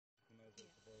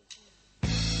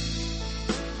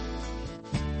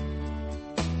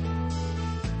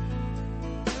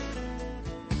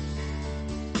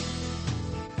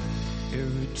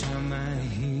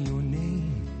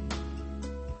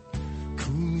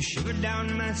shiver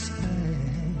down my spine.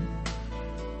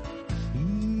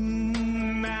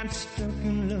 I'm stuck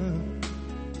in love,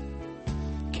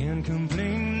 can't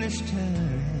complain this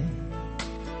time.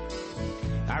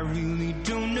 I really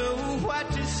don't know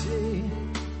what to say.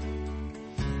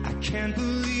 I can't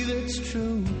believe it's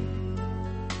true.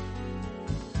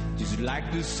 Just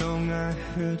like the song I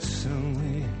heard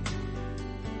somewhere.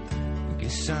 I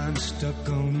guess I'm stuck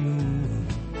on you.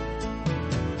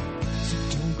 So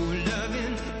don't go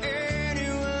loving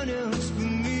anyone else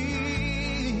but me.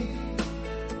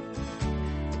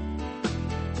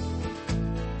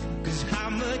 'Cause how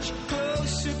much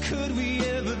closer could we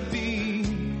ever be?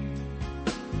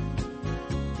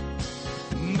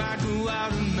 Might go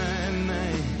out of my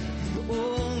mind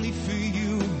only for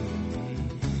you.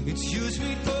 It's your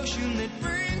sweet potion that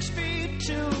brings me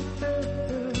to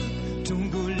her. Don't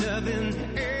go loving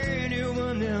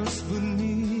anyone else but me.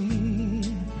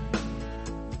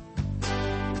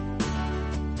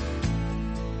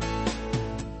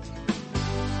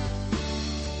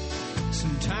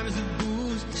 Sometimes the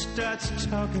booze starts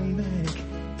talking back,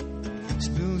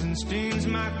 spills and stains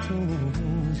my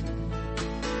clothes.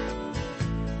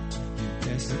 You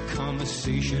pass the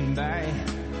conversation by,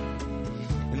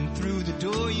 and through the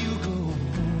door you go.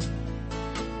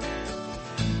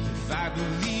 If I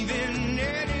believe in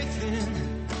anything,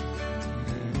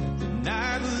 then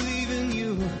I believe in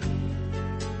you.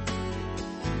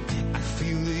 I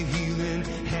feel the healing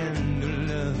hand of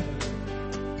love.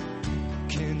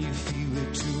 Can you feel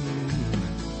it too?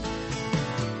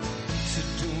 So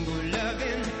don't go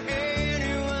loving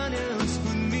anyone else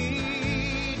but me.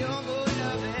 Don't go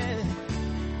loving.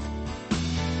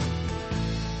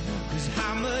 'Cause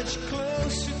how much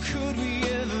closer could we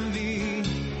ever be?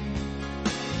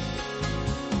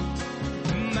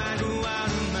 Might go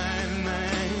out of my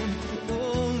mind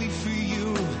only for you.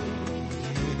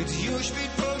 It's your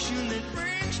sweet potion that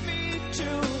brings me to.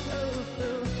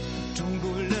 Don't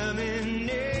go loving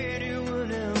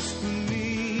anyone else but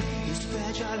me. This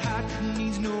fragile heart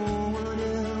needs no one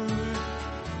else.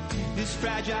 This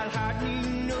fragile heart needs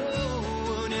no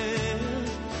one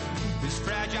else. This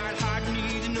fragile heart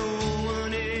needs no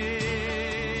one else.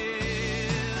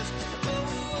 Oh,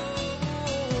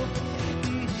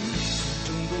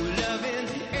 don't go loving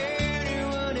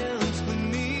anyone else but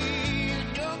me.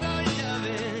 Don't go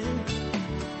loving.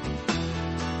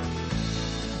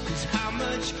 'Cause how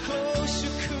much closer